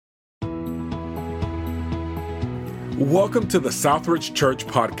Welcome to the Southridge Church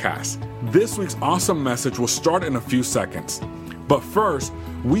Podcast. This week's awesome message will start in a few seconds. But first,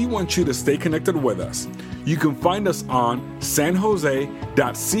 we want you to stay connected with us. You can find us on sanjose.cc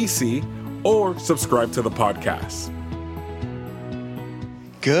or subscribe to the podcast.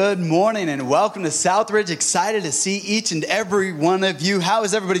 Good morning and welcome to Southridge. Excited to see each and every one of you. How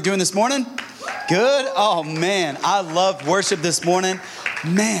is everybody doing this morning? Good? Oh man, I love worship this morning.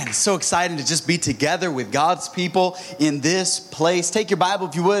 Man, so exciting to just be together with God's people in this place. Take your Bible,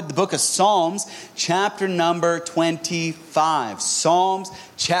 if you would, the book of Psalms, chapter number 25. Psalms,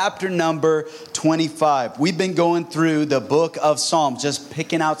 chapter number 25. We've been going through the book of Psalms, just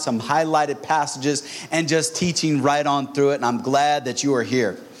picking out some highlighted passages and just teaching right on through it. And I'm glad that you are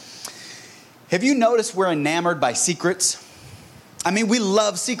here. Have you noticed we're enamored by secrets? I mean, we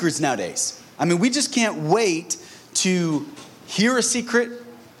love secrets nowadays. I mean, we just can't wait to hear a secret,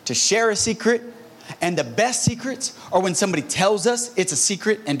 to share a secret. And the best secrets are when somebody tells us it's a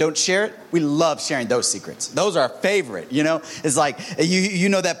secret and don't share it. We love sharing those secrets. Those are our favorite, you know. It's like, you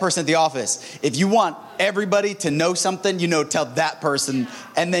know that person at the office. If you want everybody to know something, tell that person.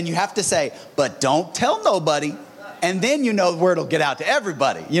 And then you have to say, but don't tell nobody. And then the word will get out to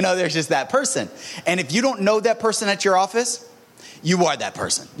everybody. There's just that person. And if you don't know that person at your office, you are that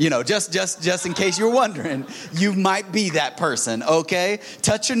person. Just in case you're wondering, you might be that person, okay?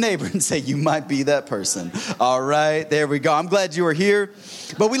 Touch your neighbor and say, you might be that person. All right, there we go. I'm glad you are here.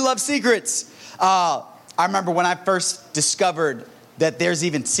 But we love secrets. I remember when I first discovered that there's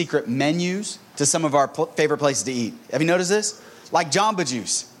even secret menus to some of our favorite places to eat. Have you noticed this? Like Jamba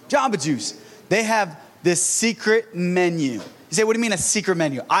Juice. Jamba Juice. They have this secret menu. You say, what do you mean a secret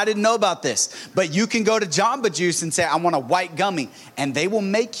menu? I didn't know about this. But you can go to Jamba Juice and say, I want a white gummy. And they will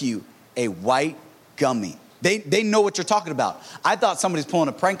make you a white gummy. They know what you're talking about. I thought somebody's pulling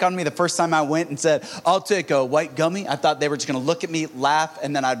a prank on me the first time I went and said, I'll take a white gummy. I thought they were just going to look at me, laugh,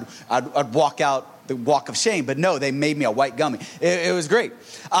 and then I'd walk out the walk of shame. But no, they made me a white gummy. It was great.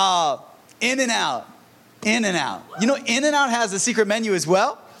 In-N-Out. In-N-Out. In-N-Out has a secret menu as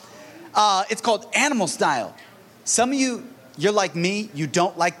well. It's called Animal Style. Some of you, you're like me, you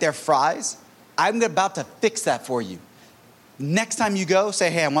don't like their fries. I'm about to fix that for you. Next time you go, say,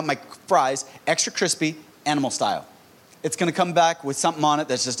 hey, I want my fries extra crispy, Animal Style. It's going to come back with something on it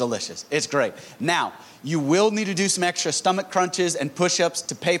that's just delicious. It's great. Now, you will need to do some extra stomach crunches and push-ups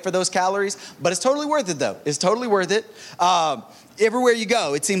to pay for those calories, but it's totally worth it, though. It's totally worth it. Everywhere you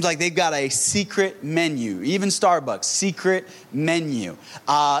go, it seems like they've got a secret menu. Even Starbucks, secret menu.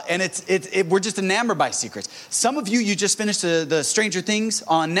 And we're just enamored by secrets. Some of you just finished the Stranger Things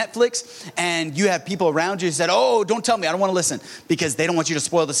on Netflix, and you have people around you who said, oh, don't tell me, I don't want to listen, because they don't want you to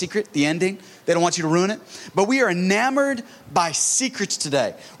spoil the secret, the ending. They don't want you to ruin it. But we are enamored by secrets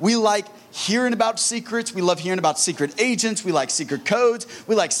today. We like hearing about secrets. We love hearing about secret agents. We like secret codes.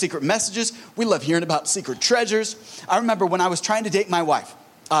 We like secret messages. We love hearing about secret treasures. I remember when I was trying to date my wife.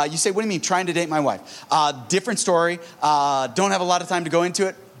 You say, what do you mean trying to date my wife? Different story. Don't have a lot of time to go into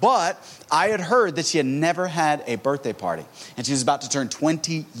it. But I had heard that she had never had a birthday party. And she was about to turn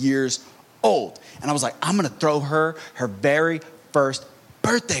 20 years old. And I was like, I'm going to throw her very first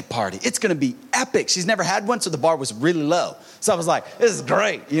birthday party. It's going to be epic. She's never had one, so the bar was really low. So I was like, this is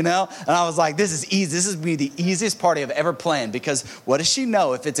great, And I was like, this is easy. This is be the easiest party I've ever planned, because what does she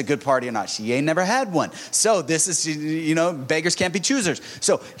know if it's a good party or not? She ain't never had one. So this is, beggars can't be choosers.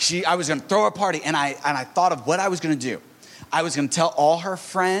 So I was going to throw a party, and I thought of what I was going to do. I was going to tell all her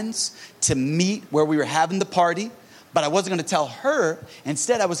friends to meet where we were having the party, but I wasn't going to tell her.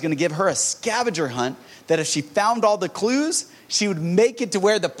 Instead, I was going to give her a scavenger hunt that if she found all the clues, she would make it to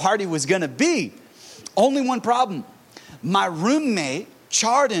where the party was going to be. Only one problem. My roommate,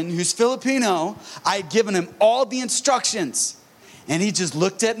 Chardon, who's Filipino, I had given him all the instructions. And he just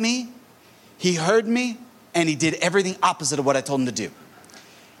looked at me, he heard me, and he did everything opposite of what I told him to do.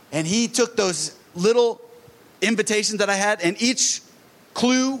 And he took those little invitations that I had, and each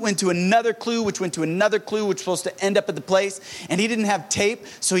clue went to another clue, which went to another clue, which was supposed to end up at the place. And he didn't have tape,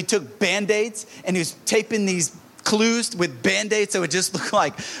 so he took Band-Aids, and he was taping these clues with Band-Aids, so it just looked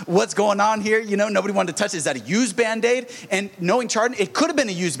like, what's going on here? Nobody wanted to touch it. Is that a used Band-Aid? And knowing Chardon, it could have been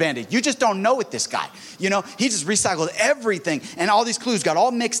a used Band-Aid. You just don't know with this guy. He just recycled everything, and all these clues got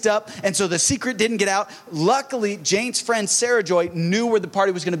all mixed up, and so the secret didn't get out. Luckily, Jane's friend Sarah Joy knew where the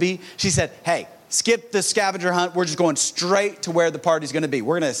party was going to be. She said, hey, skip the scavenger hunt. We're just going straight to where the party's going to be.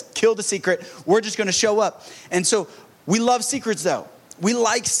 We're going to kill the secret. We're just going to show up. And so we love secrets, though. We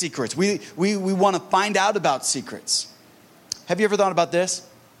like secrets. We want to find out about secrets. Have you ever thought about this?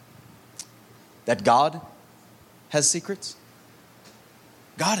 That God has secrets?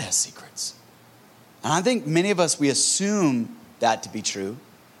 God has secrets. And I think many of us, we assume that to be true,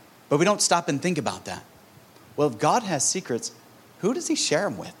 but we don't stop and think about that. Well, if God has secrets, who does he share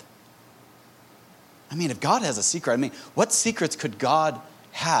them with? I mean, if God has a secret, what secrets could God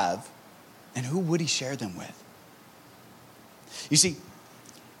have, and who would he share them with? You see,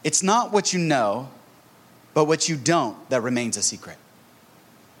 it's not what you know, but what you don't that remains a secret.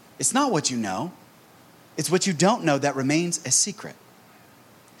 It's not what you know, it's what you don't know that remains a secret.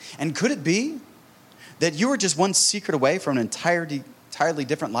 And could it be that you were just one secret away from an entirely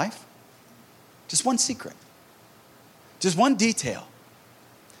different life? Just one secret. Just one detail.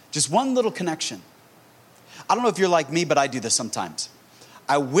 Just one little connection. I don't know if you're like me, but I do this sometimes.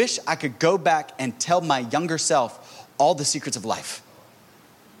 I wish I could go back and tell my younger self all the secrets of life.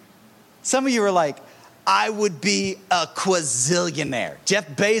 Some of you are like, I would be a quazillionaire. Jeff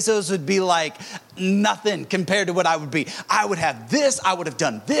Bezos would be like nothing compared to what I would be. I would have this. I would have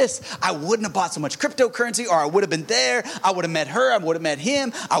done this. I wouldn't have bought so much cryptocurrency, or I would have been there. I would have met her. I would have met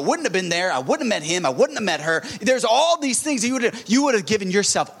him. I wouldn't have been there. I wouldn't have met him. I wouldn't have met her. There's all these things you would have given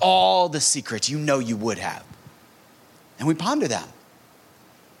yourself all the secrets you know you would have. And we ponder that.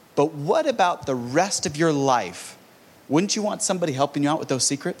 But what about the rest of your life? Wouldn't you want somebody helping you out with those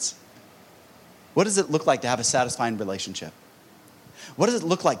secrets? What does it look like to have a satisfying relationship? What does it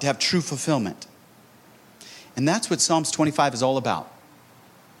look like to have true fulfillment? And that's what Psalms 25 is all about.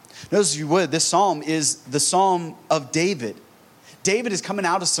 Notice if you would, this psalm is the psalm of David. David is coming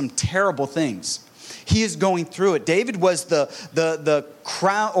out of some terrible things. He is going through it. David was the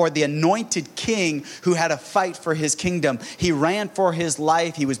crown or the anointed king who had a fight for his kingdom. He ran for his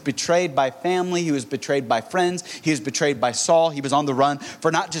life. He was betrayed by family. He was betrayed by friends. He was betrayed by Saul. He was on the run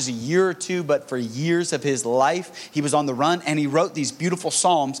for not just a year or two, but for years of his life. He was on the run, and he wrote these beautiful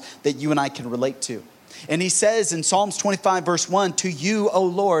psalms that you and I can relate to. And he says in Psalms 25, verse 1, "To you, O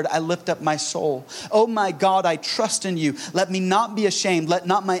Lord, I lift up my soul. O my God, I trust in you. Let me not be ashamed. Let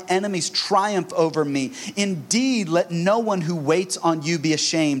not my enemies triumph over me. Indeed, let no one who waits on you be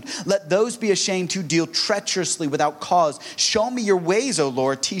ashamed. Let those be ashamed who deal treacherously without cause. Show me your ways, O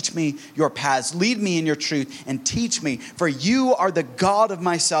Lord. Teach me your paths. Lead me in your truth and teach me. For you are the God of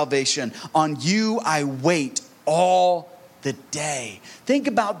my salvation. On you I wait all the day." Think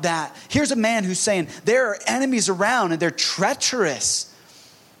about that. Here's a man who's saying there are enemies around and they're treacherous.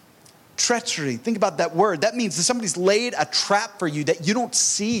 Treachery. Think about that word. That means that somebody's laid a trap for you that you don't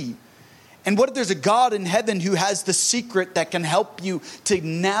see. And what if there's a God in heaven who has the secret that can help you to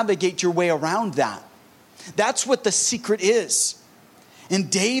navigate your way around that? That's what the secret is. And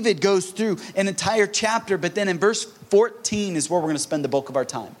David goes through an entire chapter, but then in verse 14 is where we're going to spend the bulk of our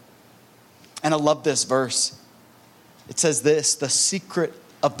time. And I love this verse. It says this: "The secret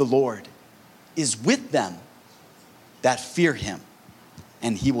of the Lord is with them that fear him,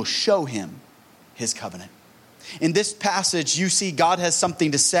 and he will show him his covenant." In this passage, you see God has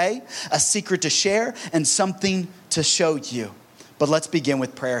something to say, a secret to share, and something to show you. But let's begin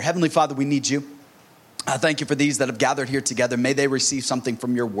with prayer. Heavenly Father, we need you. I thank you for these that have gathered here together. May they receive something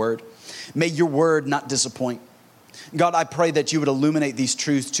from your word. May your word not disappoint. God, I pray that you would illuminate these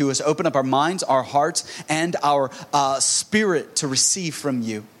truths to us. Open up our minds, our hearts, and our spirit to receive from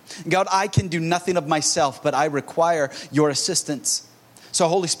you. God, I can do nothing of myself, but I require your assistance. So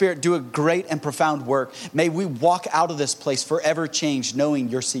Holy Spirit, do a great and profound work. May we walk out of this place forever changed, knowing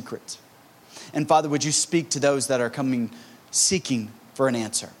your secrets. And Father, would you speak to those that are coming seeking for an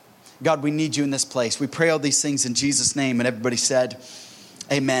answer? God, we need you in this place. We pray all these things in Jesus' name. And everybody said,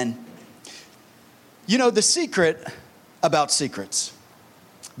 amen. You know, the secret about secrets.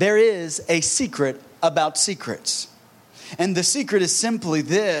 There is a secret about secrets. And the secret is simply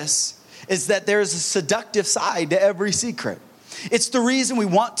this, is that there is a seductive side to every secret. It's the reason we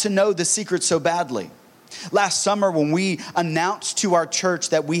want to know the secret so badly. Last summer when we announced to our church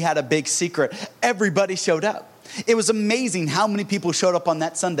that we had a big secret, everybody showed up. It was amazing how many people showed up on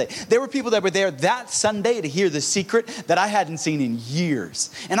that Sunday. There were people that were there that Sunday to hear the secret that I hadn't seen in years.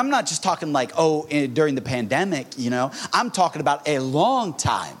 And I'm not just talking like, during the pandemic, you know. I'm talking about a long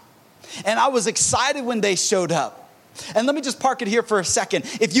time. And I was excited when they showed up. And let me just park it here for a second.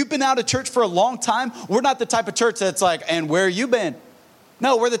 If you've been out of church for a long time, we're not the type of church that's like, and where you been?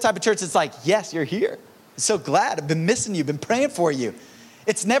 No, we're the type of church that's like, yes, you're here. I'm so glad. I've been missing you, been praying for you.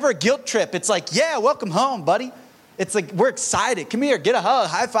 It's never a guilt trip. It's like, yeah, welcome home, buddy. It's like, we're excited. Come here, get a hug,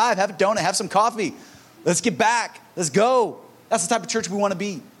 high five, have a donut, have some coffee. Let's get back. Let's go. That's the type of church we want to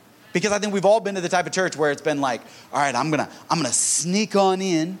be. Because I think we've all been to the type of church where it's been like, all right, I'm gonna sneak on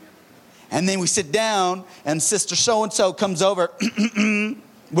in. And then we sit down and sister so-and-so comes over.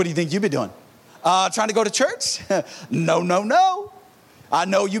 What do you think you've been doing? Trying to go to church? No. I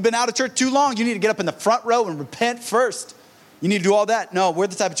know you've been out of church too long. You need to get up in the front row and repent first. You need to do all that. No, we're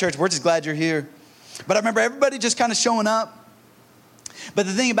the type of church, we're just glad you're here. But I remember everybody just kind of showing up. But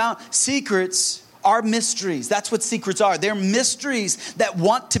the thing about secrets are mysteries. That's what secrets are. They're mysteries that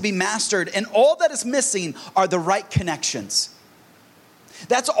want to be mastered. And all that is missing are the right connections.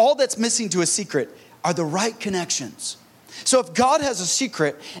 That's all that's missing to a secret, are the right connections. So if God has a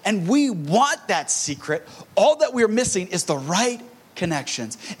secret and we want that secret, all that we're missing is the right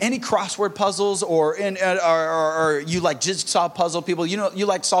connections. Any crossword puzzles or you like jigsaw puzzle people? You know, you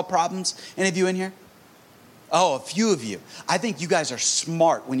like to solve problems? Any of you in here? Oh, a few of you. I think you guys are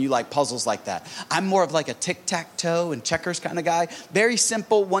smart when you like puzzles like that. I'm more of like a tic-tac-toe and checkers kind of guy. Very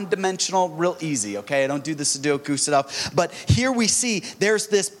simple, one-dimensional, real easy, okay? I don't do the Sudoku stuff. But here we see there's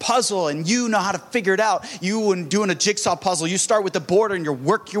this puzzle and you know how to figure it out. You, when doing a jigsaw puzzle, you start with the border and you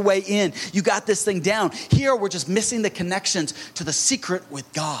work your way in. You got this thing down. Here we're just missing the connections to the secret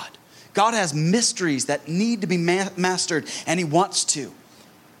with God. God has mysteries that need to be mastered, and he wants to.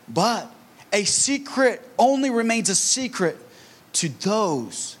 But a secret only remains a secret to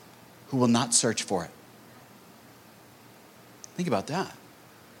those who will not search for it. Think about that.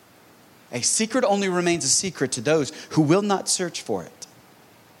 A secret only remains a secret to those who will not search for it.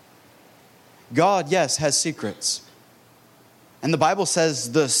 God, yes, has secrets. And the Bible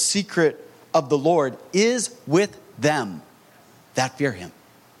says the secret of the Lord is with them that fear him.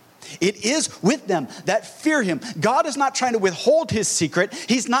 It is with them that fear him. God is not trying to withhold his secret.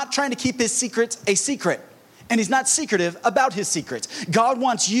 He's not trying to keep his secrets a secret. And he's not secretive about his secrets. God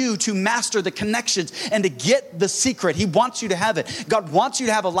wants you to master the connections and to get the secret. He wants you to have it. God wants you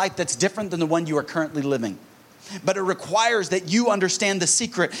to have a life that's different than the one you are currently living. But it requires that you understand the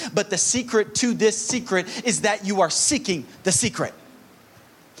secret. But the secret to this secret is that you are seeking the secret.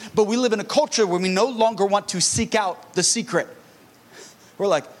 But we live in a culture where we no longer want to seek out the secret. We're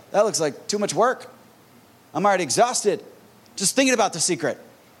like, that looks like too much work. I'm already exhausted just thinking about the secret.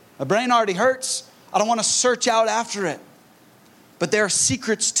 My brain already hurts. I don't want to search out after it. But there are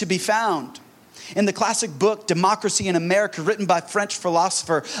secrets to be found. In the classic book, Democracy in America, written by French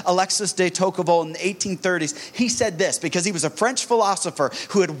philosopher Alexis de Tocqueville in the 1830s, he said this, because he was a French philosopher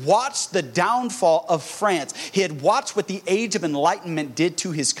who had watched the downfall of France. He had watched what the Age of Enlightenment did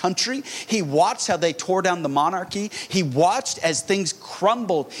to his country. He watched how they tore down the monarchy. He watched as things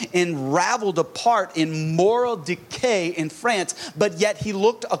crumbled and raveled apart in moral decay in France. But yet he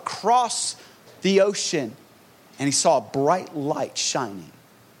looked across the ocean and he saw a bright light shining.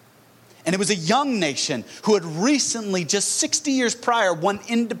 And it was a young nation who had recently, just 60 years prior, won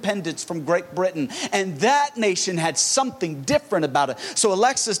independence from Great Britain. And that nation had something different about it. So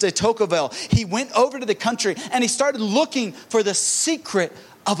Alexis de Tocqueville, he went over to the country and he started looking for the secret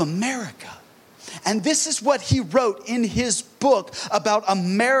of America. And this is what he wrote in his book about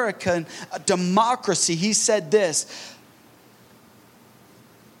American democracy. He said this: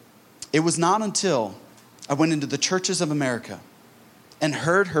 "It was not until I went into the churches of America and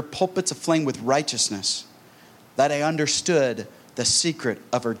heard her pulpits aflame with righteousness that I understood the secret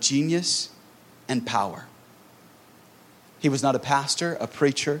of her genius and power." He was not a pastor, a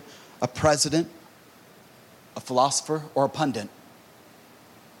preacher, a president, a philosopher, or a pundit.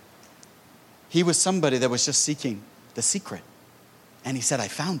 He was somebody that was just seeking the secret. And he said, I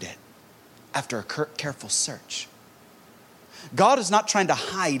found it after a careful search. God is not trying to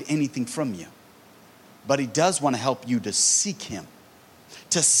hide anything from you, but he does want to help you to seek him,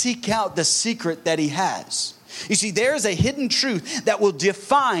 to seek out the secret that he has. You see, there is a hidden truth that will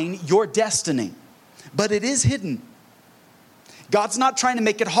define your destiny, but it is hidden. God's not trying to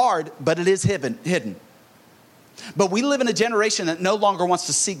make it hard, but it is hidden. But we live in a generation that no longer wants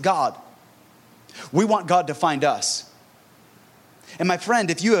to seek God. We want God to find us. And my friend,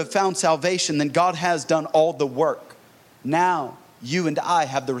 if you have found salvation, then God has done all the work. Now, you and I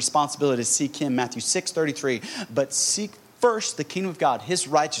have the responsibility to seek him. Matthew 6:33, but seek first the kingdom of God, his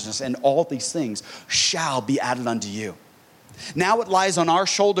righteousness, and all these things shall be added unto you. Now it lies on our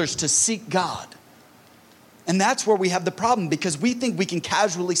shoulders to seek God. And that's where we have the problem, because we think we can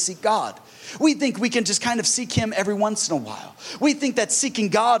casually seek God. We think we can just kind of seek him every once in a while. We think that seeking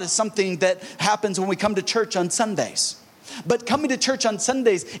God is something that happens when we come to church on Sundays. But coming to church on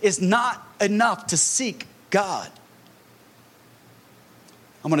Sundays is not enough to seek God.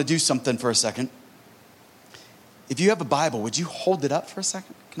 I'm going to do something for a second. If you have a Bible, would you hold it up for a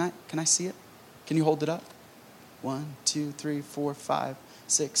second? Can I see it? Can you hold it up? 1, 2, 3, 4, 5,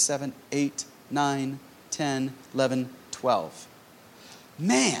 6, 7, 8, 9, 10, 11, 12.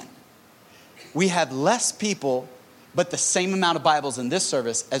 Man, we have less people, but the same amount of Bibles in this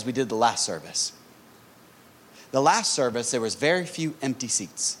service as we did the last service. The last service, there was very few empty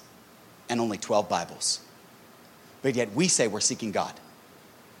seats and only 12 Bibles. But yet we say we're seeking God.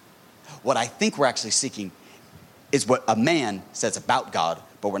 What I think we're actually seeking is what a man says about God,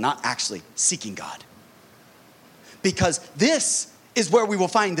 but we're not actually seeking God. Because this is where we will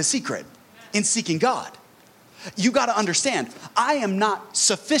find the secret in seeking God. You got to understand, I am not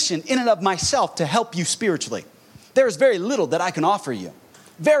sufficient in and of myself to help you spiritually. There is very little that I can offer you.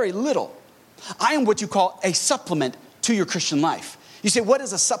 Very little. I am what you call a supplement to your Christian life. You say, what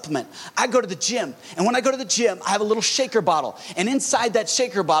is a supplement? I go to the gym, and when I go to the gym, I have a little shaker bottle. And inside that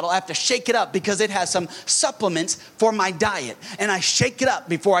shaker bottle, I have to shake it up because it has some supplements for my diet. And I shake it up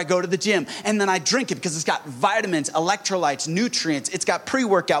before I go to the gym. And then I drink it because it's got vitamins, electrolytes, nutrients. It's got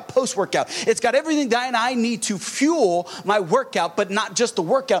pre-workout, post-workout. It's got everything that I need to fuel my workout, but not just the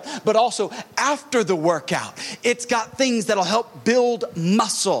workout, but also after the workout. It's got things that'll help build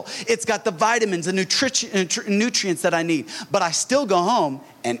muscle. It's got the vitamins and nutrients that I need. But I still go home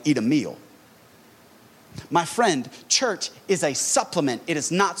and eat a meal. My friend, church is a supplement. It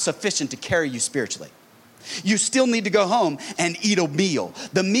is not sufficient to carry you spiritually. You still need to go home and eat a meal.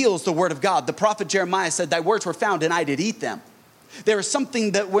 The meal is the word of God. The prophet Jeremiah said, thy words were found and I did eat them. There is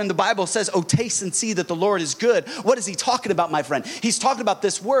something that when the Bible says, oh, taste and see that the Lord is good. What is he talking about, my friend? He's talking about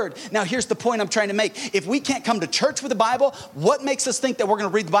this word. Now, here's the point I'm trying to make. If we can't come to church with the Bible, what makes us think that we're going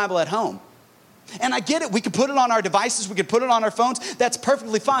to read the Bible at home? And I get it. We can put it on our devices. We can put it on our phones. That's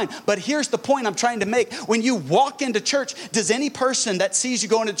perfectly fine. But here's the point I'm trying to make. When you walk into church, does any person that sees you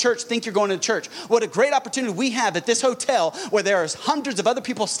going to church think you're going to church? What a great opportunity we have at this hotel where there are hundreds of other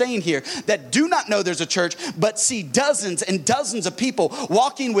people staying here that do not know there's a church, but see dozens and dozens of people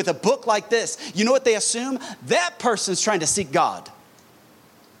walking with a book like this. You know what they assume? That person's trying to seek God.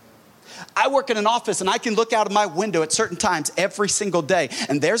 I work in an office and I can look out of my window at certain times every single day.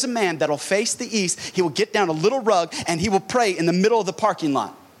 And there's a man that'll face the east. He will get down a little rug and he will pray in the middle of the parking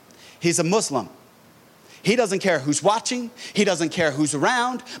lot. He's a Muslim. He doesn't care who's watching. He doesn't care who's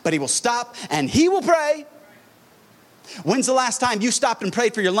around, but he will stop and he will pray. When's the last time you stopped and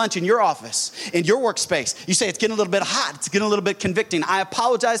prayed for your lunch in your office, in your workspace? You say it's getting a little bit hot. It's getting a little bit convicting. I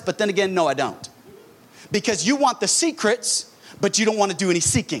apologize, but then again, no, I don't. Because you want the secrets, but you don't want to do any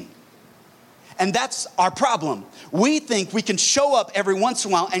seeking. And that's our problem. We think we can show up every once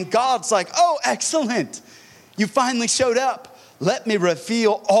in a while and God's like, oh, excellent. You finally showed up. Let me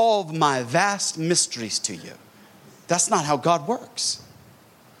reveal all of my vast mysteries to you. That's not how God works.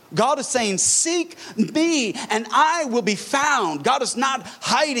 God is saying, seek me and I will be found. God is not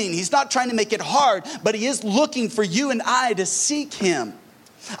hiding. He's not trying to make it hard, but he is looking for you and I to seek him.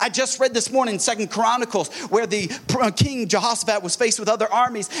 I just read this morning in 2 Chronicles where the king Jehoshaphat was faced with other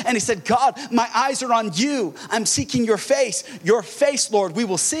armies and he said, God, my eyes are on you. I'm seeking your face. Your face, Lord, we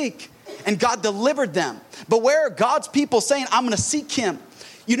will seek. And God delivered them. But where are God's people saying, I'm going to seek him?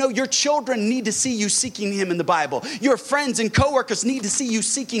 You know, your children need to see you seeking him in the Bible. Your friends and coworkers need to see you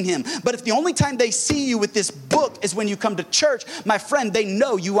seeking him. But if the only time they see you with this book is when you come to church, my friend, they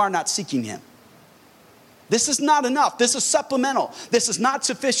know you are not seeking him. This is not enough. This is supplemental. This is not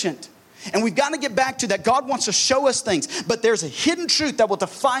sufficient. And we've got to get back to that. God wants to show us things, but there's a hidden truth that will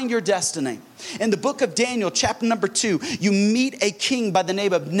define your destiny. In the book of Daniel, chapter number 2, you meet a king by the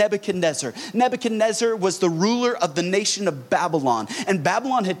name of Nebuchadnezzar. Nebuchadnezzar was the ruler of the nation of Babylon, and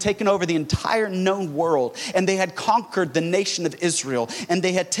Babylon had taken over the entire known world, and they had conquered the nation of Israel, and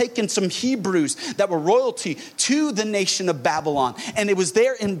they had taken some Hebrews that were royalty to the nation of Babylon, and it was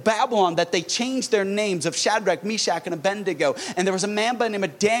there in Babylon that they changed their names of Shadrach, Meshach, and Abednego, and there was a man by the name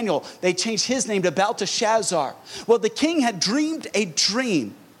of Daniel. They changed his name to Belteshazzar. Well, the king had dreamed a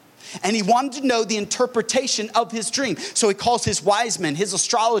dream, and he wanted to know the interpretation of his dream. So he calls his wise men, his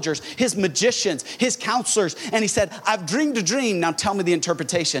astrologers, his magicians, his counselors. And he said, I've dreamed a dream. Now tell me the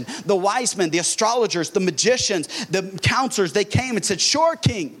interpretation. The wise men, the astrologers, the magicians, the counselors, they came and said, sure,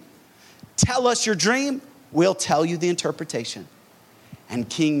 king, tell us your dream. We'll tell you the interpretation. And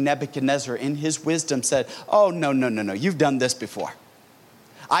King Nebuchadnezzar, in his wisdom, said, oh, no. You've done this before.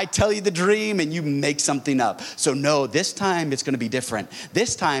 I tell you the dream and you make something up. So no, this time it's going to be different.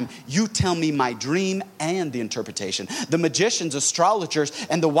 This time you tell me my dream and the interpretation. The magicians, astrologers,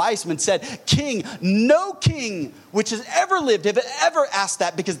 and the wise men said, King, no king which has ever lived have ever asked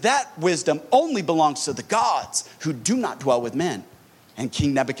that, because that wisdom only belongs to the gods who do not dwell with men. And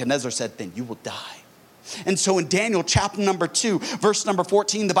King Nebuchadnezzar said, then you will die. And so in Daniel chapter number 2, verse number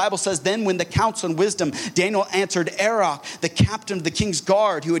 14, the Bible says, then when the counsel and wisdom, Daniel answered Arioch, the captain of the king's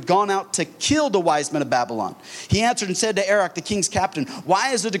guard, who had gone out to kill the wise men of Babylon. He answered and said to Arioch, the king's captain,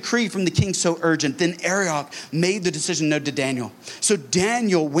 why is the decree from the king so urgent? Then Arioch made the decision known to Daniel. So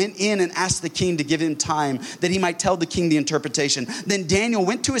Daniel went in and asked the king to give him time that he might tell the king the interpretation. Then Daniel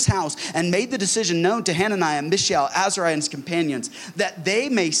went to his house and made the decision known to Hananiah, Mishael, Azariah, and his companions, that they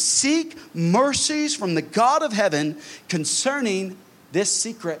may seek mercies from the God of heaven concerning this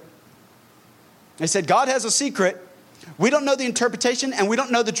secret. They said, God has a secret. We don't know the interpretation and we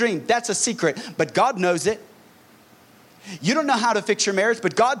don't know the dream. That's a secret, but God knows it. You don't know how to fix your marriage,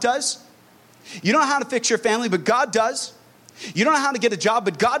 but God does. You don't know how to fix your family, but God does. You don't know how to get a job,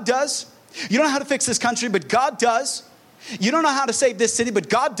 but God does. You don't know how to fix this country, but God does. You don't know how to save this city, but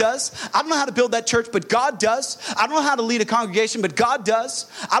God does. I don't know how to build that church, but God does. I don't know how to lead a congregation, but God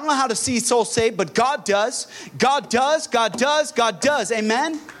does. I don't know how to see souls saved, but God does. God does, God does, God does.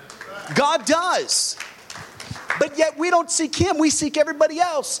 Amen? God does. But yet we don't seek him. We seek everybody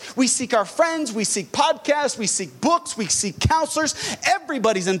else. We seek our friends. We seek podcasts. We seek books. We seek counselors.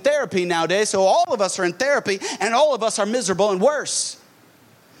 Everybody's in therapy nowadays, so all of us are in therapy, and all of us are miserable and worse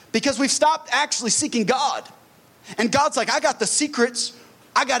because we've stopped actually seeking God. And God's like, I got the secrets.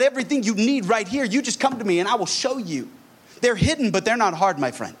 I got everything you need right here. You just come to me and I will show you. They're hidden, but they're not hard,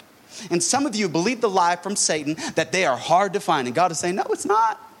 my friend. And some of you believe the lie from Satan that they are hard to find. And God is saying, no, it's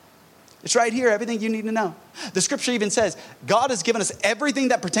not. It's right here, everything you need to know. The scripture even says, God has given us everything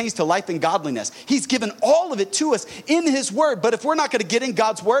that pertains to life and godliness. He's given all of it to us in his word. But if we're not going to get in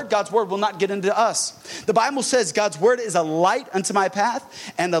God's word will not get into us. The Bible says God's word is a light unto my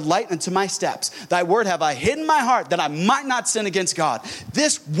path and a light unto my steps. Thy word have I hid in my heart that I might not sin against God.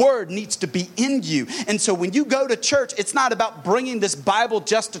 This word needs to be in you. And so when you go to church, it's not about bringing this Bible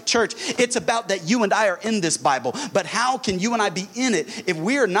just to church. It's about that you and I are in this Bible. But how can you and I be in it if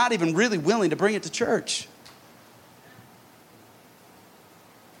we are not even really willing to bring it to church?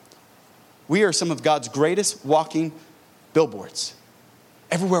 We are some of God's greatest walking billboards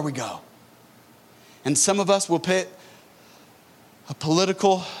everywhere we go. And some of us will put a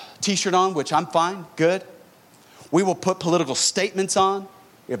political t-shirt on, which I'm fine, good. We will put political statements on.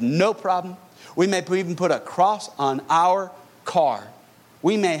 We have no problem. We may even put a cross on our car.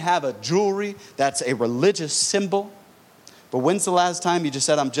 We may have a jewelry that's a religious symbol. But when's the last time you just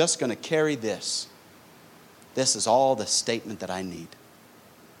said, I'm just going to carry this? This is all the statement that I need.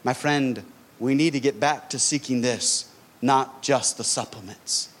 My friend, we need to get back to seeking this, not just the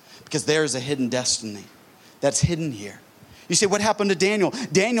supplements, because there is a hidden destiny that's hidden here. You say, what happened to Daniel?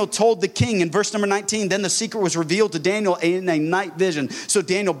 Daniel told the king in verse number 19, then the secret was revealed to Daniel in a night vision. So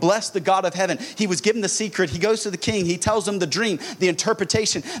Daniel blessed the God of heaven. He was given the secret. He goes to the king. He tells him the dream, the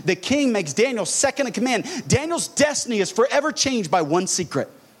interpretation. The king makes Daniel second in command. Daniel's destiny is forever changed by one secret.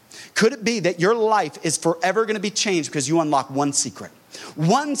 Could it be that your life is forever going to be changed because you unlock one secret?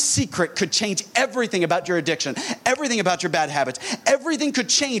 One secret could change everything about your addiction, everything about your bad habits. Everything could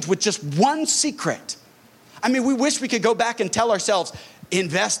change with just one secret. I mean, we wish we could go back and tell ourselves,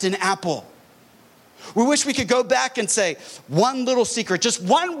 invest in Apple. We wish we could go back and say one little secret, just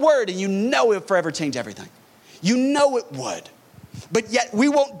one word, and you know it would forever change everything. You know it would. But yet we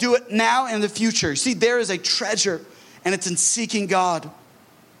won't do it now and in the future. See, there is a treasure, and it's in seeking God.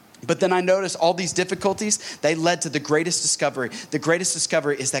 But then I noticed all these difficulties, they led to the greatest discovery. The greatest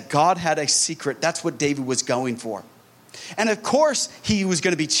discovery is that God had a secret. That's what David was going for. And of course, he was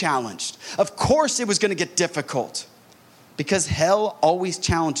going to be challenged. Of course, it was going to get difficult. Because hell always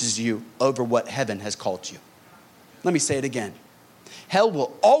challenges you over what heaven has called you. Let me say it again. Hell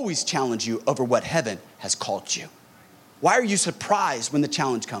will always challenge you over what heaven has called you. Why are you surprised when the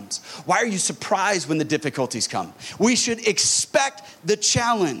challenge comes? Why are you surprised when the difficulties come? We should expect the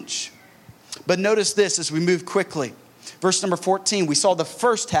challenge. But notice this as we move quickly. Verse number 14, we saw the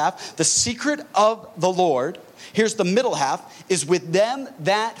first half, the secret of the Lord. Here's the middle half, is with them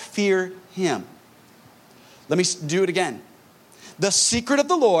that fear him. Let me do it again. The secret of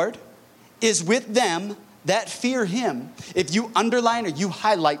the Lord is with them that fear him. If you underline or you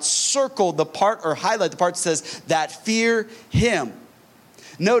highlight, circle the part or highlight the part that says that fear him.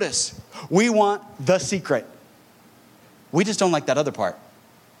 Notice, we want the secret. We just don't like that other part,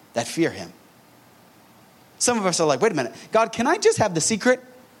 that fear him. Some of us are like, wait a minute, God, can I just have the secret?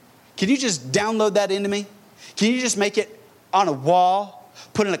 Can you just download that into me? Can you just make it on a wall,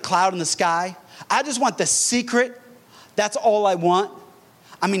 put in a cloud in the sky? I just want the secret. That's all I want.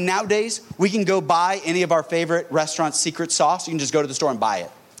 I mean, nowadays, we can go buy any of our favorite restaurant's secret sauce. You can just go to the store and buy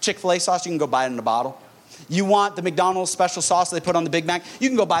it. Chick-fil-A sauce, you can go buy it in a bottle. You want the McDonald's special sauce they put on the Big Mac, you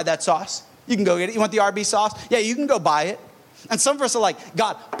can go buy that sauce. You can go get it. You want the RB sauce? Yeah, you can go buy it. And some of us are like,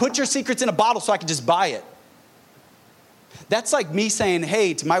 God, put your secrets in a bottle so I can just buy it. That's like me saying,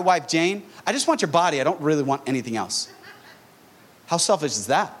 hey, to my wife, Jane, I just want your body. I don't really want anything else. How selfish is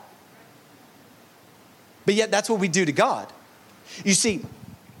that? But yet that's what we do to God. You see,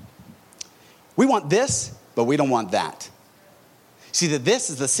 we want this, but we don't want that. See, that this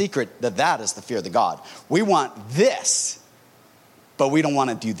is the secret, that is the fear of the God. We want this, but we don't want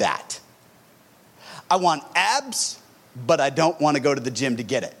to do that. I want abs, but I don't want to go to the gym to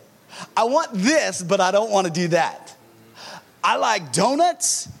get it. I want this, but I don't want to do that. I like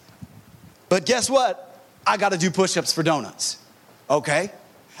donuts, but guess what? I got to do push-ups for donuts, okay?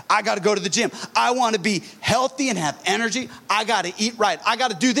 I got to go to the gym. I want to be healthy and have energy. I got to eat right. I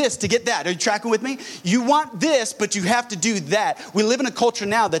got to do this to get that. Are you tracking with me? You want this, but you have to do that. We live in a culture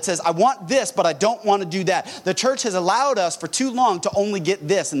now that says, I want this, but I don't want to do that. The church has allowed us for too long to only get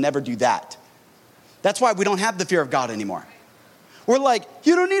this and never do that. That's why we don't have the fear of God anymore. We're like,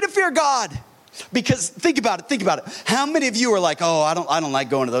 you don't need to fear God. Because think about it. How many of you are like, oh, I don't like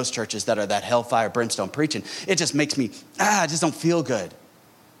going to those churches that are that hellfire brimstone preaching. It just makes me, I just don't feel good.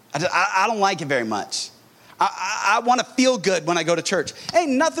 I don't like it very much. I want to feel good when I go to church.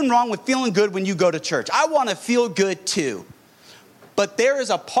 Ain't nothing wrong with feeling good when you go to church. I want to feel good too. But there is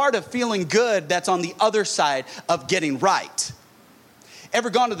a part of feeling good that's on the other side of getting right. Ever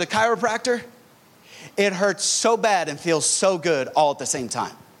gone to the chiropractor? It hurts so bad and feels so good all at the same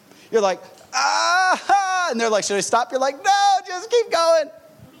time. You're like, and they're like, should I stop? You're like, no, just keep going.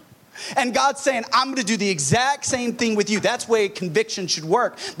 And God's saying, I'm going to do the exact same thing with you. That's the way conviction should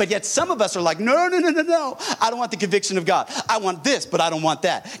work. But yet some of us are like, no. I don't want the conviction of God. I want this, but I don't want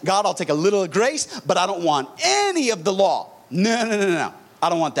that. God, I'll take a little of grace, but I don't want any of the law. No. I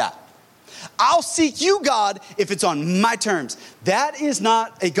don't want that. I'll seek you, God, if it's on my terms. That is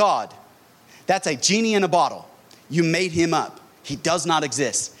not a God. That's a genie in a bottle. You made him up. He does not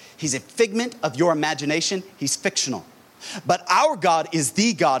exist. He's a figment of your imagination. He's fictional. But our God is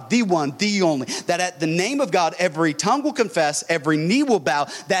the God, the one, the only, that at the name of God, every tongue will confess, every knee will bow,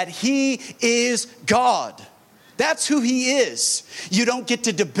 that he is God. That's who he is. You don't get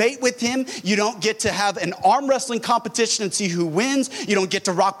to debate with him. You don't get to have an arm wrestling competition and see who wins. You don't get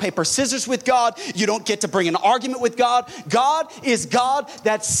to rock, paper, scissors with God. You don't get to bring an argument with God. God is God.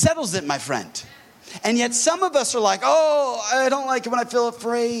 That settles it, my friend. And yet some of us are like, oh, I don't like it when I feel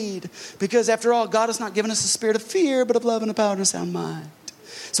afraid. Because after all, God has not given us a spirit of fear, but of love and a power and a sound mind.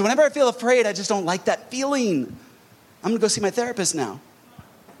 So whenever I feel afraid, I just don't like that feeling. I'm going to go see my therapist now.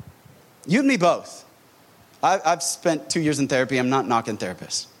 You and me both. I've spent 2 years in therapy. I'm not knocking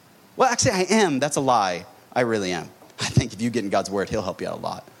therapists. Well, actually, I am. That's a lie. I really am. I think if you get in God's word, he'll help you out a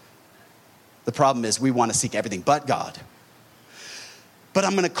lot. The problem is we want to seek everything but God. But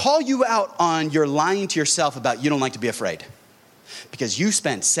I'm going to call you out on your lying to yourself about you don't like to be afraid. Because you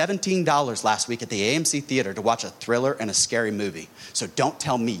spent $17 last week at the AMC Theater to watch a thriller and a scary movie. So don't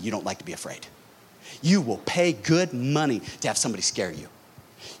tell me you don't like to be afraid. You will pay good money to have somebody scare you.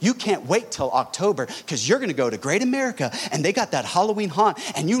 You can't wait till October because you're going to go to Great America and they got that Halloween haunt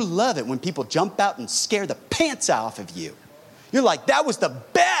and you love it when people jump out and scare the pants off of you. You're like, that was the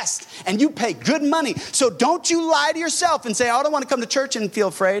best, and you pay good money. So don't you lie to yourself and say, oh, I don't want to come to church and feel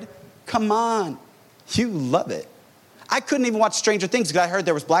afraid. Come on. You love it. I couldn't even watch Stranger Things because I heard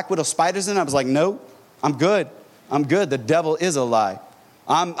there was Black Widow spiders in it. I was like, no, I'm good. The devil is a lie.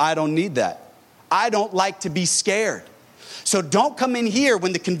 I don't need that. I don't like to be scared. So don't come in here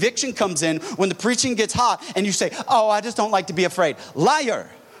when the conviction comes in, when the preaching gets hot, and you say, oh, I just don't like to be afraid. Liar.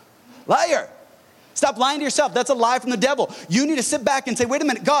 Stop lying to yourself. That's a lie from the devil. You need to sit back and say, wait a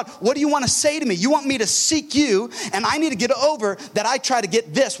minute, God, what do you want to say to me? You want me to seek you, and I need to get over that I try to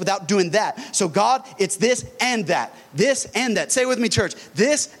get this without doing that. So God, it's this and that. This and that. Say it with me, church.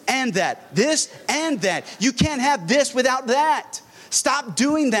 This and that. This and that. You can't have this without that. Stop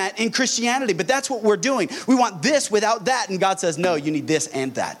doing that in Christianity, but that's what we're doing. We want this without that, and God says, no, you need this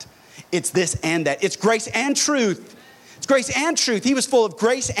and that. It's this and that. It's grace and truth. It's grace and truth. He was full of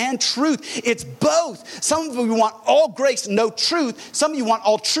grace and truth. It's both. Some of you want all grace and no truth. Some of you want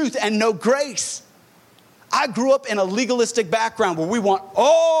all truth and no grace. I grew up in a legalistic background where we want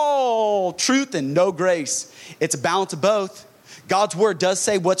all truth and no grace. It's a balance of both. God's word does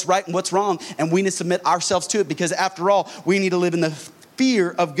say what's right and what's wrong, and we need to submit ourselves to it because after all, we need to live in the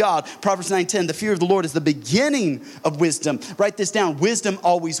fear of God. Proverbs 9:10, the fear of the Lord is the beginning of wisdom. Write this down. Wisdom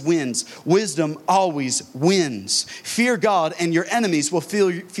always wins. Wisdom always wins. Fear God and your enemies will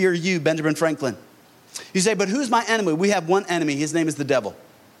fear you, Benjamin Franklin. You say, but who's my enemy? We have one enemy. His name is the devil.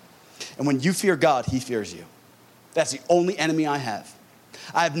 And when you fear God, he fears you. That's the only enemy I have.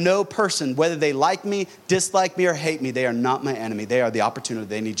 I have no person, whether they like me, dislike me, or hate me, they are not my enemy. They are the opportunity.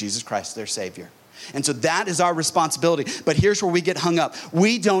 They need Jesus Christ, their Savior. And so that is our responsibility. But here's where we get hung up.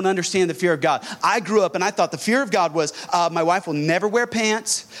 We don't understand the fear of God. I grew up and I thought the fear of God was my wife will never wear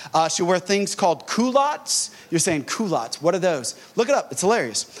pants. She'll wear things called culottes. You're saying culottes. What are those? Look it up. It's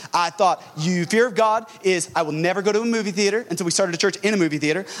hilarious. I thought fear of God is I will never go to a movie theater until we started a church in a movie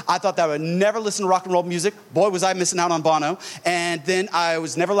theater. I thought that I would never listen to rock and roll music. Boy, was I missing out on Bono. And then I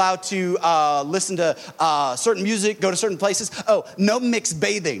was never allowed to listen to certain music, go to certain places. Oh, no mixed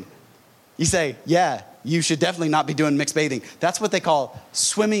bathing. You say, yeah, you should definitely not be doing mixed bathing. That's what they call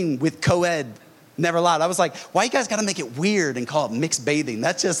swimming with co-ed, never allowed. I was like, why you guys got to make it weird and call it mixed bathing?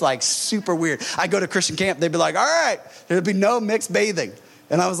 That's just like super weird. I go to Christian camp, they'd be like, all right, there'll be no mixed bathing.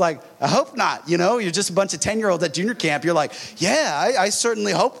 And I was like, I hope not. You know, you're just a bunch of 10-year-olds at junior camp. You're like, yeah, I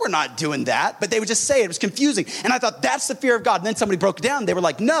certainly hope we're not doing that. But they would just say it. It was confusing. And I thought, that's the fear of God. And then somebody broke it down. They were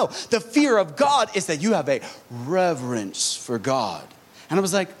like, no, the fear of God is that you have a reverence for God. And I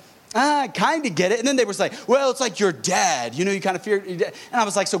was like, I kind of get it. And then they were like, well, it's like your dad. You know, you kind of fear your dad. And I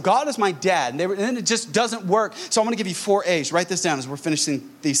was like, so God is my dad. And then it just doesn't work. So I'm going to give you 4 A's. Write this down as we're finishing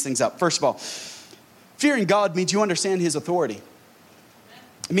these things up. First of all, fearing God means you understand his authority.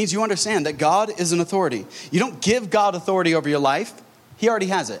 It means you understand that God is an authority. You don't give God authority over your life. He already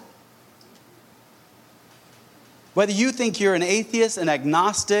has it. Whether you think you're an atheist, an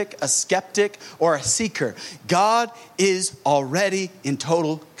agnostic, a skeptic, or a seeker, God is already in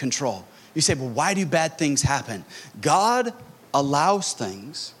total control. You say, well, why do bad things happen? God allows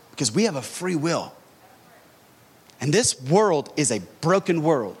things because we have a free will. And this world is a broken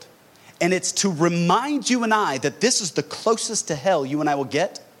world. And it's to remind you and I that this is the closest to hell you and I will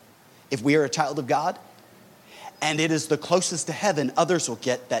get if we are a child of God. And it is the closest to heaven others will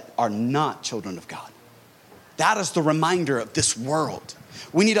get that are not children of God. That is the reminder of this world.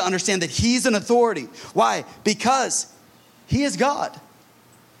 We need to understand that he's an authority. Why? Because he is God.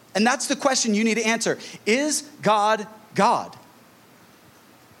 And that's the question you need to answer. Is God God?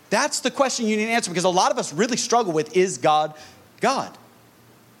 That's the question you need to answer because a lot of us really struggle with, is God God?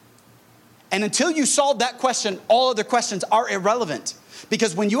 And until you solve that question, all other questions are irrelevant.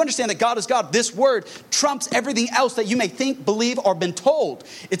 Because when you understand that God is God, this word trumps everything else that you may think, believe, or been told.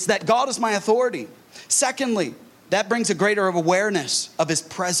 It's that God is my authority. Secondly, that brings a greater awareness of his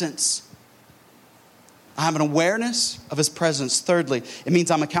presence. I have an awareness of his presence. Thirdly, it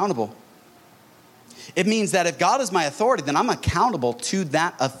means I'm accountable. It means that if God is my authority, then I'm accountable to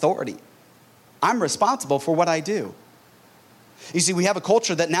that authority. I'm responsible for what I do. You see, we have a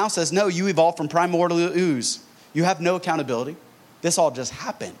culture that now says, no, you evolved from primordial ooze. You have no accountability. This all just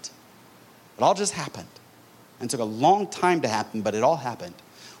happened. It all just happened. And it took a long time to happen, but it all happened.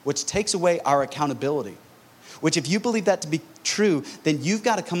 Which takes away our accountability. Which if you believe that to be true, then you've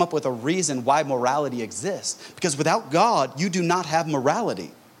got to come up with a reason why morality exists. Because without God, you do not have morality.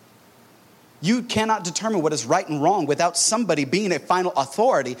 You cannot determine what is right and wrong without somebody being a final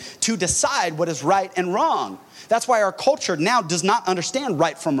authority to decide what is right and wrong. That's why our culture now does not understand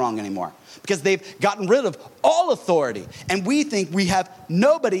right from wrong anymore. Because they've gotten rid of all authority. And we think we have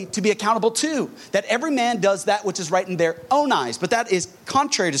nobody to be accountable to. That every man does that which is right in their own eyes. But that is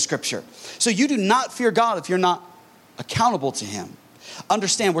contrary to Scripture. So you do not fear God if you're not accountable to him.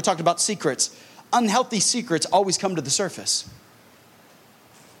 Understand, we're talking about secrets. Unhealthy secrets always come to the surface.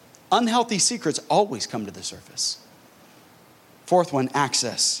 Unhealthy secrets always come to the surface. Fourth one,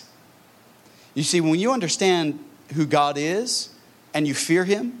 access. You see, when you understand who God is and you fear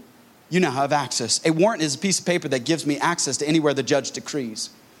him, you now have access. A warrant is a piece of paper that gives me access to anywhere the judge decrees.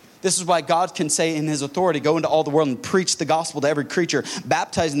 This is why God can say in his authority, go into all the world and preach the gospel to every creature,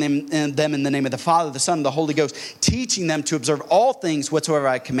 baptizing them in the name of the Father, the Son, and the Holy Ghost, teaching them to observe all things whatsoever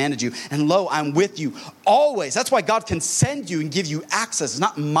I commanded you. And lo, I'm with you always. That's why God can send you and give you access. It's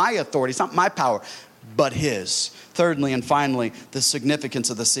not my authority. It's not my power, but his. Thirdly and finally, the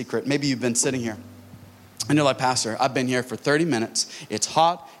significance of the secret. Maybe you've been sitting here. And you're like, Pastor, I've been here for 30 minutes. It's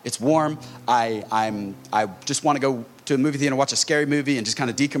hot. It's warm. I just want to go to a movie theater and watch a scary movie and just kind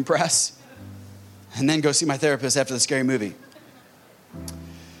of decompress. And then go see my therapist after the scary movie.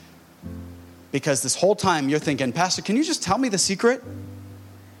 Because this whole time you're thinking, Pastor, can you just tell me the secret?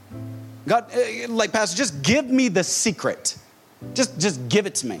 God, like, Pastor, just give me the secret. Just give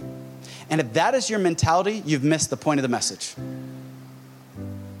it to me. And if that is your mentality, you've missed the point of the message.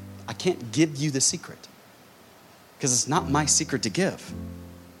 I can't give you the secret. Because it's not my secret to give.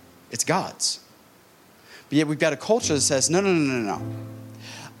 It's God's. But yet we've got a culture that says, no.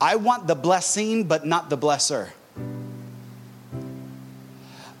 I want the blessing, but not the blesser.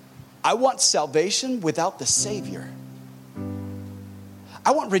 I want salvation without the Savior. I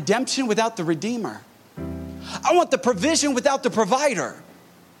I want redemption without the redeemer. I want the provision without the provider.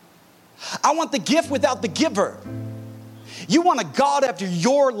 I want the gift without the giver. You want a God after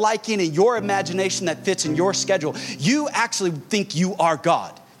your liking and your imagination that fits in your schedule. You actually think you are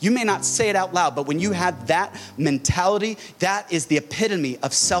God. You may not say it out loud, but when you have that mentality, that is the epitome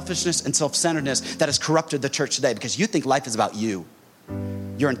of selfishness and self-centeredness that has corrupted the church today, because you think life is about you.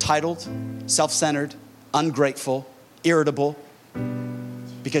 You're entitled, self-centered, ungrateful, irritable,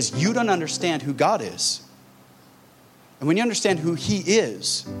 because you don't understand who God is. And when you understand who he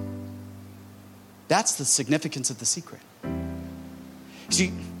is, that's the significance of the secret.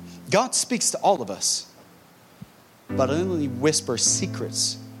 See, God speaks to all of us, but only whispers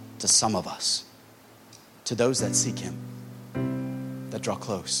secrets to some of us, to those that seek him, that draw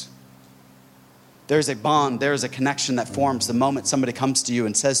close. There's a bond, there's a connection that forms the moment somebody comes to you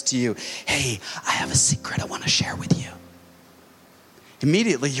and says to you, hey, I have a secret I want to share with you.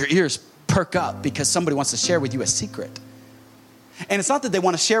 Immediately your ears perk up because somebody wants to share with you a secret. And it's not that they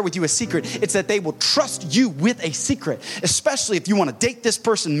want to share with you a secret. It's that they will trust you with a secret. Especially if you want to date this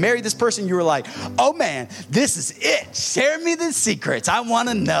person, marry this person. You were like, oh man, this is it. Share me the secrets. I want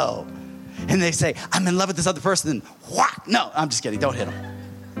to know. And they say, I'm in love with this other person. And whack. No, I'm just kidding. Don't hit them.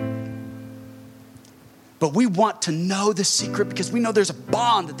 But we want to know the secret because we know there's a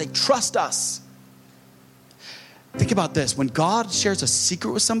bond that they trust us. Think about this. When God shares a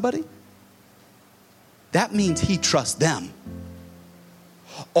secret with somebody, that means he trusts them.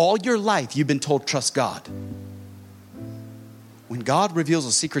 All your life, you've been told, trust God. When God reveals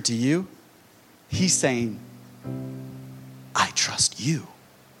a secret to you, he's saying, I trust you.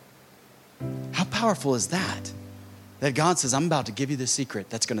 How powerful is that? That God says, I'm about to give you the secret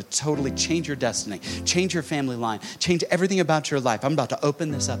that's going to totally change your destiny, change your family line, change everything about your life. I'm about to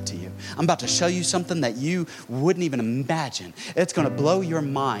open this up to you. I'm about to show you something that you wouldn't even imagine. It's going to blow your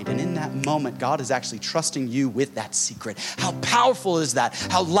mind. And in that moment, God is actually trusting you with that secret. How powerful is that?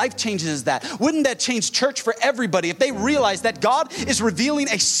 How life-changing is that? Wouldn't that change church for everybody if they realize that God is revealing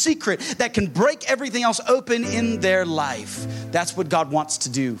a secret that can break everything else open in their life? That's what God wants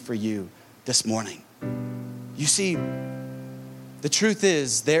to do for you this morning. You see, the truth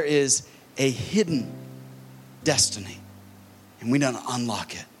is there is a hidden destiny, and we don't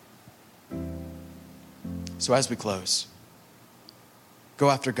unlock it. So as we close,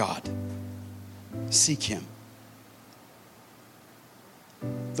 go after God. Seek him.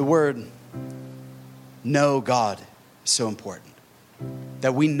 The word know God is so important,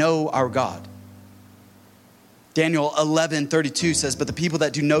 that we know our God. Daniel 11:32 says, but the people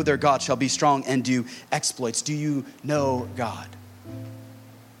that do know their God shall be strong and do exploits. Do you know God?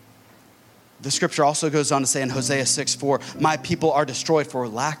 The scripture also goes on to say in Hosea 6:4, my people are destroyed for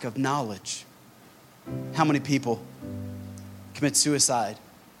lack of knowledge. How many people commit suicide,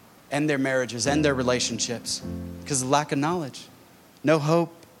 end their marriages, end their relationships because of lack of knowledge? No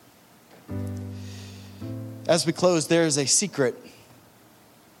hope. As we close, there is a secret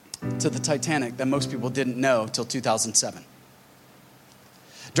to the Titanic that most people didn't know till 2007.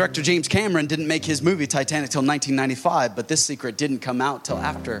 Director James Cameron didn't make his movie Titanic till 1995, but this secret didn't come out till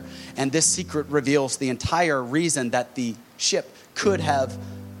after. And this secret reveals the entire reason that the ship could have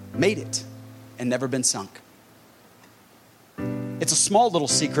made it and never been sunk. It's a small little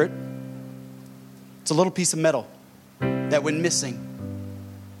secret. It's a little piece of metal that went missing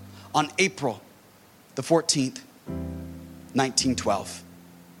on April the 14th, 1912.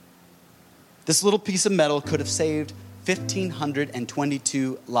 This little piece of metal could have saved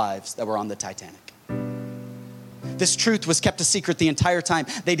 1,522 lives that were on the Titanic. This truth was kept a secret the entire time.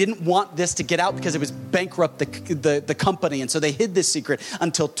 They didn't want this to get out because it was bankrupt the company. And so they hid this secret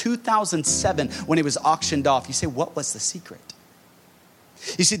until 2007 when it was auctioned off. You say, what was the secret?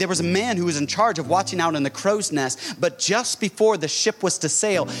 You see, there was a man who was in charge of watching out in the crow's nest, but just before the ship was to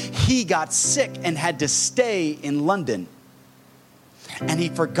sail, he got sick and had to stay in London. And he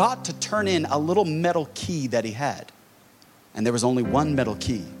forgot to turn in a little metal key that he had. And there was only one metal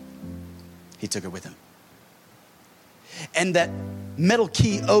key. He took it with him. And that metal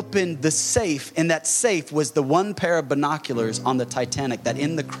key opened the safe, and that safe was the one pair of binoculars on the Titanic that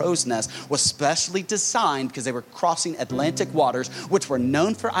in the crow's nest was specially designed because they were crossing Atlantic waters, which were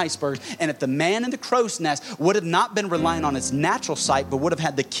known for icebergs. And if the man in the crow's nest would have not been relying on his natural sight, but would have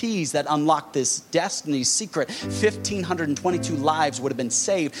had the keys that unlocked this destiny secret, 1,522 lives would have been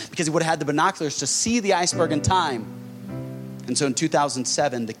saved because he would have had the binoculars to see the iceberg in time. And so in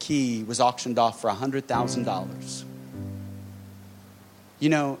 2007, the key was auctioned off for $100,000. You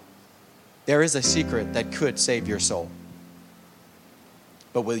know, there is a secret that could save your soul.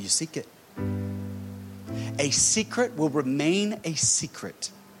 But will you seek it? A secret will remain a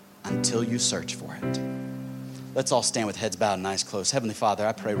secret until you search for it. Let's all stand with heads bowed and eyes closed. Heavenly Father,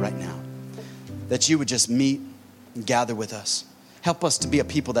 I pray right now that you would just meet and gather with us. Help us to be a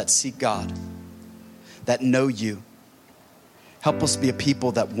people that seek God, that know you. Help us be a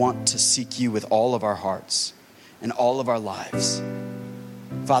people that want to seek you with all of our hearts and all of our lives.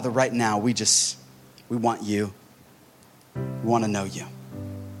 Father, right now, we want you. We want to know you.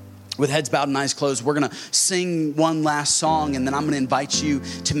 With heads bowed and eyes closed, we're going to sing one last song, and then I'm going to invite you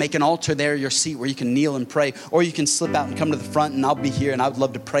to make an altar there, your seat, where you can kneel and pray, or you can slip out and come to the front, and I'll be here, and I would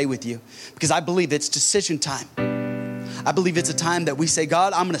love to pray with you, because I believe it's decision time. I believe it's a time that we say,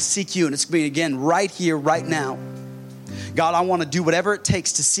 God, I'm going to seek you, and it's going to be, again, right here, right now. God, I want to do whatever it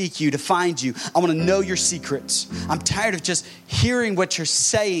takes to seek you, to find you. I want to know your secrets. I'm tired of just hearing what you're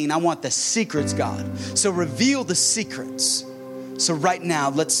saying. I want the secrets, God. So reveal the secrets. So right now,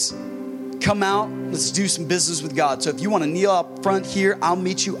 let's come out. Let's do some business with God. So if you want to kneel up front here, I'll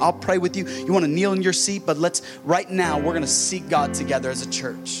meet you. I'll pray with you. You want to kneel in your seat, but right now, we're going to seek God together as a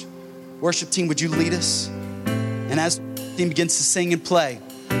church. Worship team, would you lead us? And as the team begins to sing and play,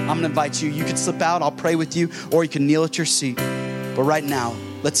 I'm going to invite you. You can slip out. I'll pray with you, or you can kneel at your seat. But right now,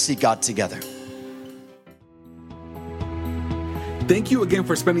 let's seek God together. Thank you again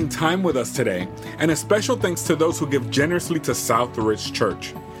for spending time with us today, and a special thanks to those who give generously to Southridge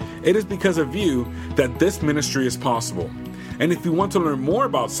Church. It is because of you that this ministry is possible. And if you want to learn more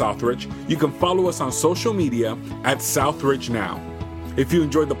about Southridge, you can follow us on social media at Southridge Now. If you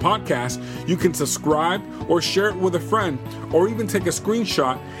enjoyed the podcast, you can subscribe or share it with a friend, or even take a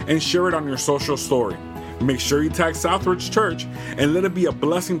screenshot and share it on your social story. Make sure you tag Southridge Church and let it be a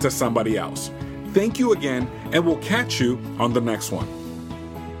blessing to somebody else. Thank you again, and we'll catch you on the next one.